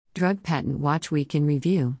Drug Patent Watch Week in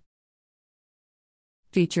Review.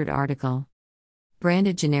 Featured article.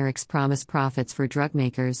 Branded generics promise profits for drug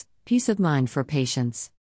makers, peace of mind for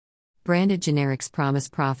patients. Branded generics promise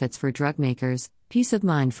profits for drug makers, peace of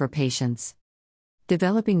mind for patients.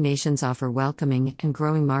 Developing nations offer welcoming and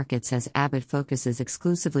growing markets as Abbott focuses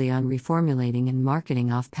exclusively on reformulating and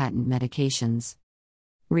marketing off-patent medications.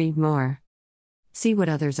 Read more. See what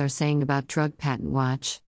others are saying about Drug Patent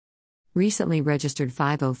Watch. Recently registered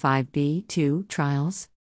 505(b)(2) trials.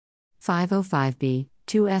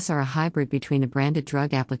 505(b)(2)s are a hybrid between a branded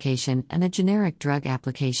drug application and a generic drug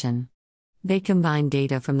application. They combine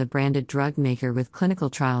data from the branded drug maker with clinical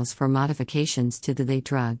trials for modifications to the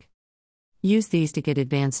drug. Use these to get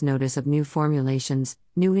advance notice of new formulations,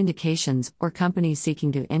 new indications, or companies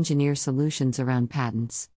seeking to engineer solutions around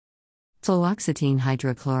patents. Fluoxetine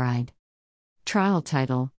hydrochloride. Trial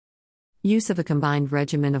title: Use of a combined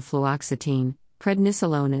regimen of fluoxetine,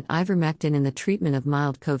 prednisolone and ivermectin in the treatment of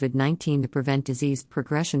mild COVID-19 to prevent disease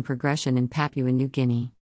progression in Papua New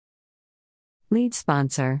Guinea. Lead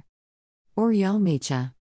sponsor: Oriol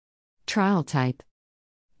Mecha. Trial type: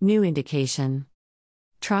 New indication.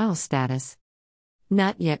 Trial status: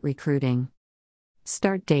 Not yet recruiting.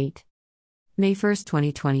 Start date: May 1,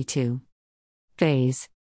 2022. Phase: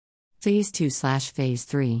 Phase 2/Phase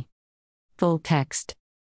 3. Full text: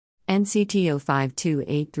 NCT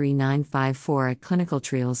 05283954 at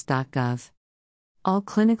clinicaltrials.gov. All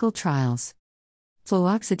clinical trials.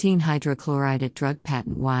 Fluoxetine hydrochloride at Drug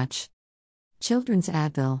Patent Watch. Children's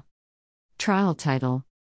Advil. Trial title: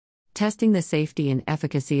 Testing the safety and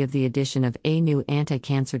efficacy of the addition of a new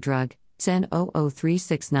anti-cancer drug, CEN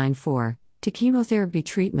 003694, to chemotherapy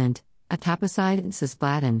treatment, etoposide and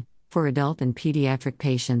cisplatin, for adult and pediatric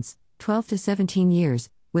patients, 12 to 17 years,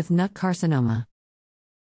 with nut carcinoma.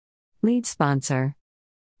 Lead sponsor: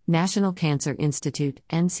 National Cancer Institute,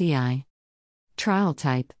 NCI. Trial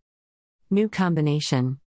type: New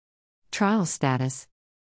combination. Trial status: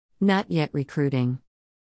 Not yet recruiting.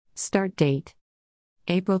 Start date: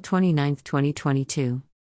 April 29, 2022.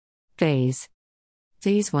 Phase: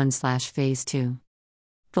 Phase 1/Phase 2.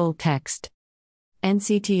 Full text: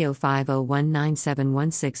 NCT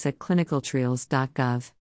 05019716 at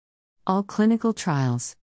clinicaltrials.gov. All clinical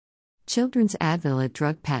trials. Children's Advil at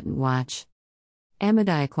Drug Patent Watch.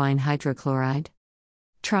 Amidiaquine hydrochloride.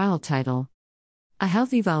 Trial title: A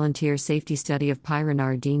healthy volunteer safety study of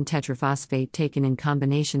pyranardine tetraphosphate taken in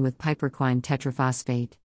combination with piperquine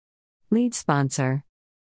tetraphosphate. Lead sponsor: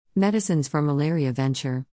 Medicines for Malaria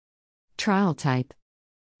Venture. Trial type: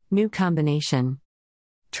 New combination.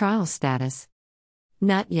 Trial status: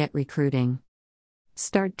 Not yet recruiting.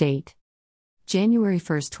 Start date: January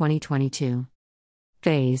 1, 2022.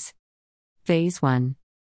 Phase: Phase 1.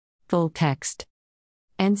 Full text: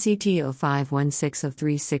 NCT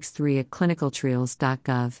 05160363 at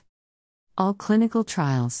clinicaltrials.gov. All clinical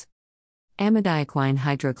trials. Amidiaquine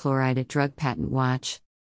hydrochloride at Drug Patent Watch.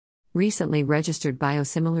 Recently registered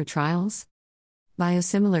biosimilar trials.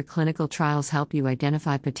 Biosimilar clinical trials help you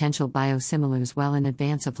identify potential biosimilars well in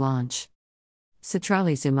advance of launch.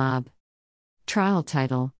 Citralizumab. Trial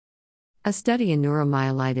title: A study in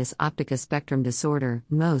neuromyelitis optica spectrum disorder,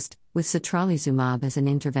 MOST, with citralizumab as an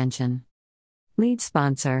intervention. Lead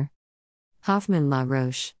sponsor: Hoffmann La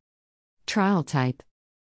Roche. Trial type: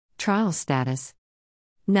 Trial status: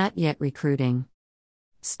 Not yet recruiting.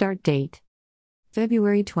 Start date: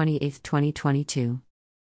 February 28, 2022.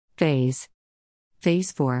 Phase: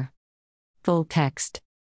 Phase 4. Full text: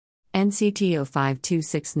 NCT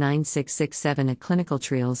 05269667 at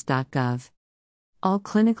clinicaltrials.gov. All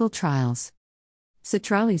clinical trials.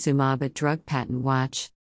 Citralizumab at Drug Patent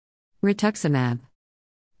Watch. Rituximab.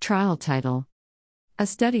 Trial title: A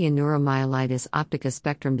study in neuromyelitis optica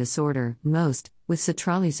spectrum disorder, MOST, with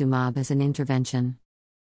citralizumab as an intervention.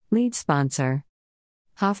 Lead sponsor: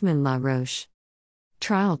 Hoffmann La Roche.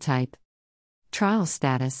 Trial type: Trial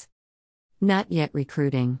status: Not yet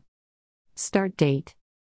recruiting. Start date: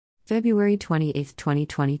 February 28,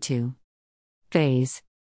 2022. Phase: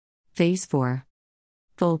 Phase 4.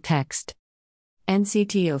 Full text: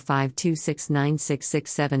 NCT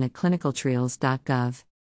 05269667 at clinicaltrials.gov.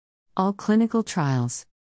 All clinical trials.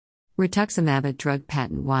 Rituximab at Drug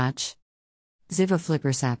Patent Watch.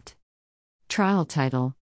 Zivafliprcept. Trial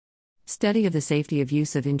title: Study of the safety of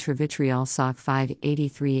use of intravitreal SOC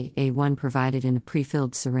 583A1 provided in a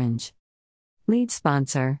pre-filled syringe. Lead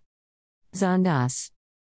sponsor: Zondas.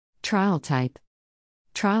 Trial type: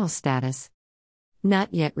 Trial status: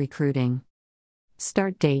 Not yet recruiting.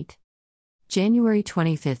 Start date: January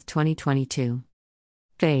 25, 2022.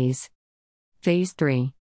 Phase: Phase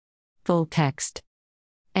 3. Full text: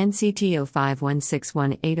 NCT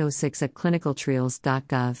 05161806 at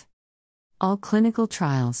clinicaltrials.gov. All clinical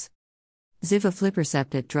trials.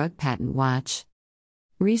 Zivafliprcept at Drug Patent Watch.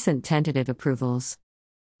 Recent tentative approvals.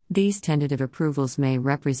 These tentative approvals may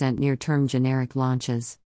represent near-term generic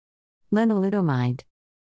launches. Lenalidomide.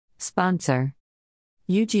 Sponsor.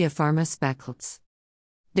 Eugia Pharma Specialties.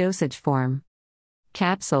 Dosage form.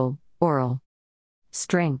 Capsule, oral.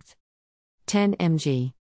 Strength. 10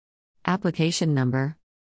 mg. Application number.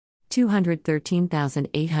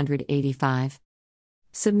 213885.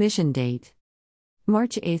 Submission date.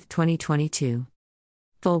 March 8, 2022.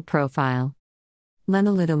 Full profile.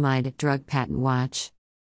 Lenalidomide at Drug Patent Watch.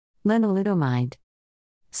 Lenalidomide.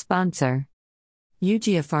 Sponsor.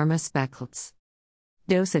 Eugia Pharma Specialties.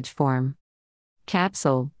 Dosage form.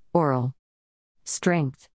 Capsule, oral.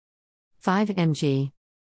 Strength. 5 mg.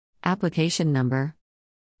 Application number.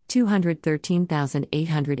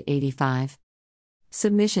 213885.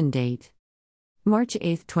 Submission date. March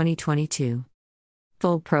 8, 2022.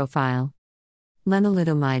 Full profile.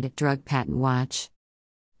 Lenalidomide at Drug Patent Watch.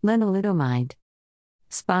 Lenalidomide.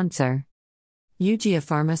 Sponsor. Eugia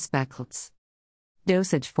Pharma Specialties.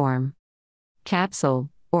 Dosage form. Capsule,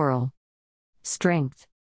 oral. Strength.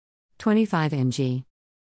 25 mg.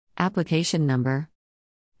 Application number.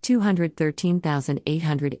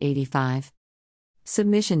 213885.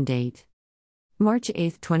 Submission date. March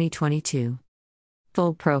 8, 2022.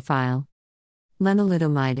 Full profile.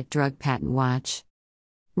 Lenalidomide at Drug Patent Watch.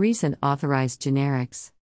 Recent authorized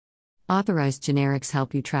generics. Authorized generics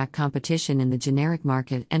help you track competition in the generic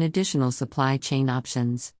market and additional supply chain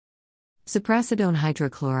options. Ziprasidone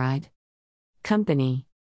hydrochloride. Company.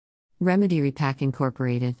 Remedy Repack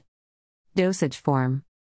Incorporated. Dosage form.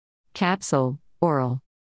 Capsule, oral.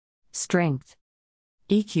 Strength.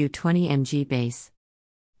 EQ 20 mg base.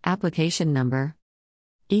 Application number.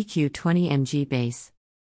 EQ 20 mg base.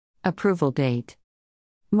 Approval date.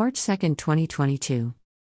 March 2, 2022.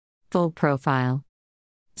 Full profile.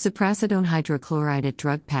 Ziprasidone hydrochloride at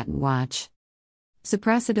Drug Patent Watch.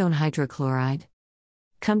 Ziprasidone hydrochloride.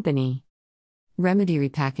 Company. Remedy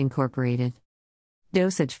Repack Incorporated.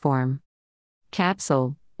 Dosage form.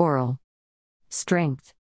 Capsule, oral.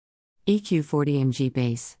 Strength. EQ 40 mg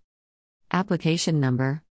base. Application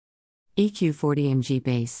number. EQ 40 mg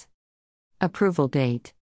base. Approval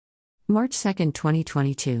date. March 2,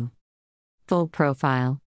 2022. Full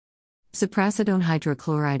profile. Ziprasidone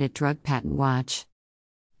hydrochloride at Drug Patent Watch.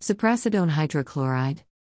 Ziprasidone hydrochloride.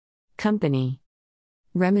 Company.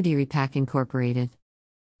 Remedy Repack Incorporated.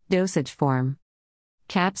 Dosage form.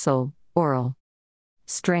 Capsule, oral.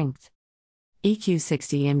 Strength. EQ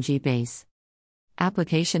 60 mg base.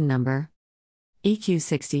 Application number. EQ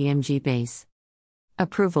 60 mg base.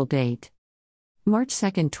 Approval date. March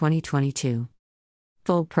 2, 2022.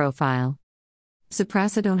 Full profile.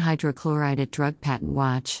 Ziprasidone hydrochloride at Drug Patent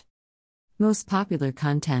Watch. Most popular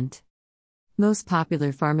content. Most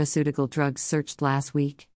popular pharmaceutical drugs searched last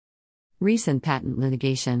week. Recent patent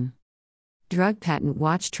litigation. Drug Patent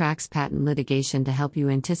Watch tracks patent litigation to help you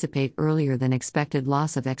anticipate earlier than expected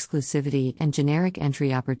loss of exclusivity and generic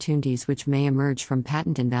entry opportunities which may emerge from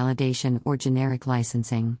patent invalidation or generic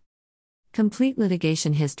licensing. Complete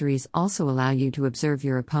litigation histories also allow you to observe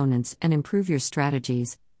your opponents and improve your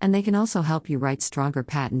strategies, and they can also help you write stronger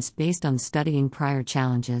patents based on studying prior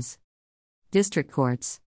challenges. District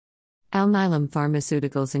Courts. Alnylam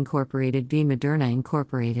Pharmaceuticals Incorporated v. Moderna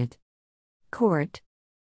Incorporated. Court.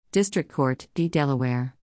 District Court, D.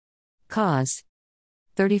 Delaware. Cause.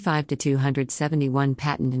 35-271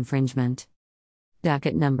 patent infringement.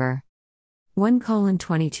 Docket number.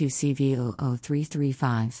 1:22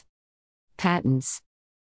 CV00335. Patents.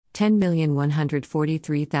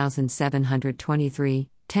 10,143,723,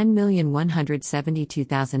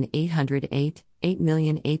 10,172,808,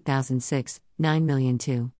 8,008,006,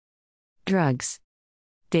 9,002. Drugs.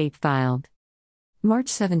 Date filed. March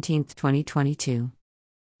 17, 2022.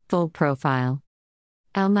 Full profile.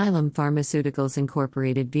 Alnylam Pharmaceuticals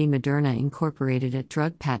Incorporated v. Moderna Incorporated at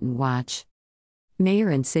Drug Patent Watch. Mayor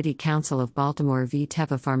and City Council of Baltimore v.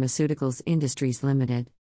 Teva Pharmaceuticals Industries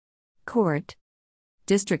Limited. Court.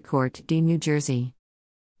 District Court, D. New Jersey.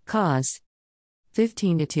 Cause.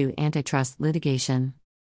 15-2 Antitrust litigation.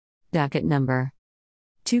 Docket number.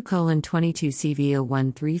 2:22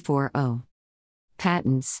 CV01340.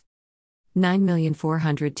 Patents.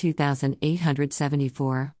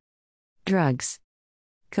 9,402,874. Drugs.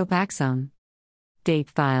 Copaxone. Date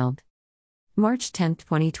filed. March 10,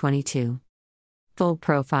 2022. Full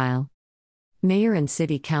profile. Mayor and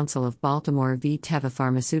City Council of Baltimore v. Teva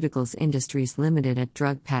Pharmaceuticals Industries Limited at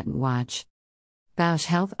Drug Patent Watch. Bausch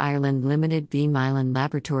Health Ireland Limited v. Mylan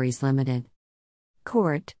Laboratories Limited.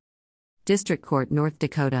 Court. District Court, North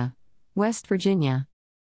Dakota, West Virginia.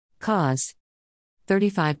 Cause: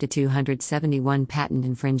 35-271 patent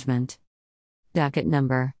infringement. Docket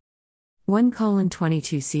number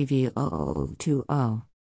 1:22 CV00020.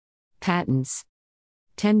 Patents: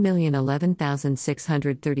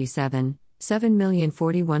 10,011,637,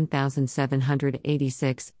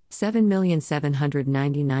 7,041,786,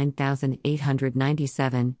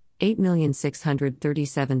 7,799,897,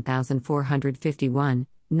 8,637,451,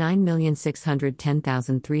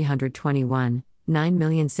 9,610,321,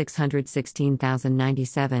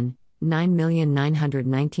 9,616,097,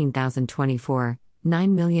 9,919,024,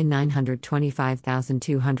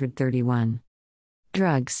 9,925,231.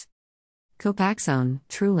 Drugs: Copaxone,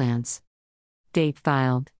 Trulance. Date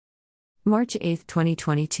filed: March 8,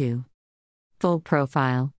 2022. Full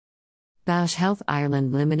profile: Bausch Health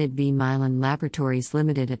Ireland Limited v Mylan Laboratories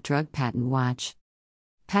Limited at Drug Patent Watch.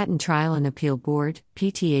 Patent Trial and Appeal Board,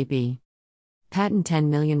 PTAB. Patent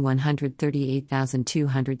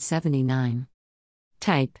 10,138,279.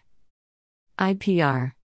 Type: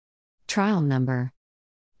 IPR. Trial number: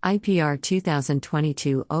 IPR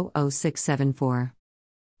 2022-00674.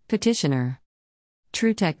 Petitioner: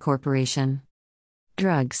 TruTech Corporation.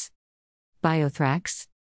 Drugs: Biothrax.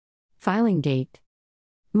 Filing date: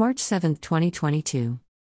 March 7, 2022.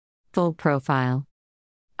 Full profile: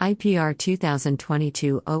 IPR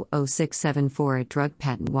 2022-00674 at Drug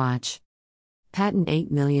Patent Watch. Patent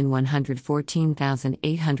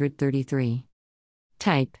 8,114,833.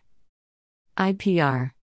 Type: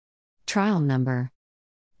 IPR. Trial number: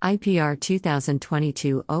 IPR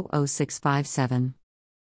 2022-00657.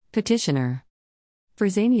 Petitioner: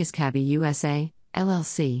 Fresenius Kabi USA,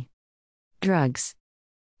 LLC. Drugs: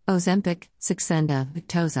 Ozempic, Saxenda,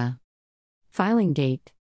 Victoza. Filing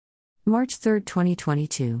date: March 3,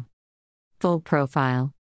 2022. Full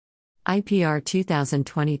profile: IPR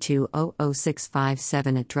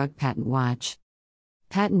 2022-00657 at Drug Patent Watch.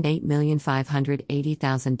 Patent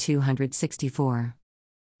 8,580,264.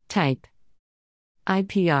 Type: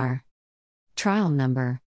 IPR. Trial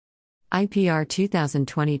number: IPR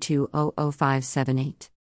 2022-00578.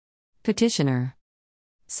 Petitioner: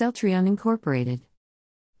 Celltrion Incorporated.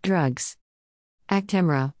 Drugs: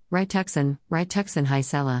 Actemra, Rituxan, Rituxan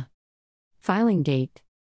Hycela. Filing date: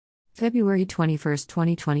 February 21,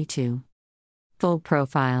 2022. Full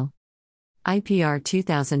profile: IPR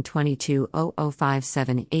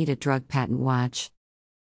 2022-00578 at Drug Patent Watch.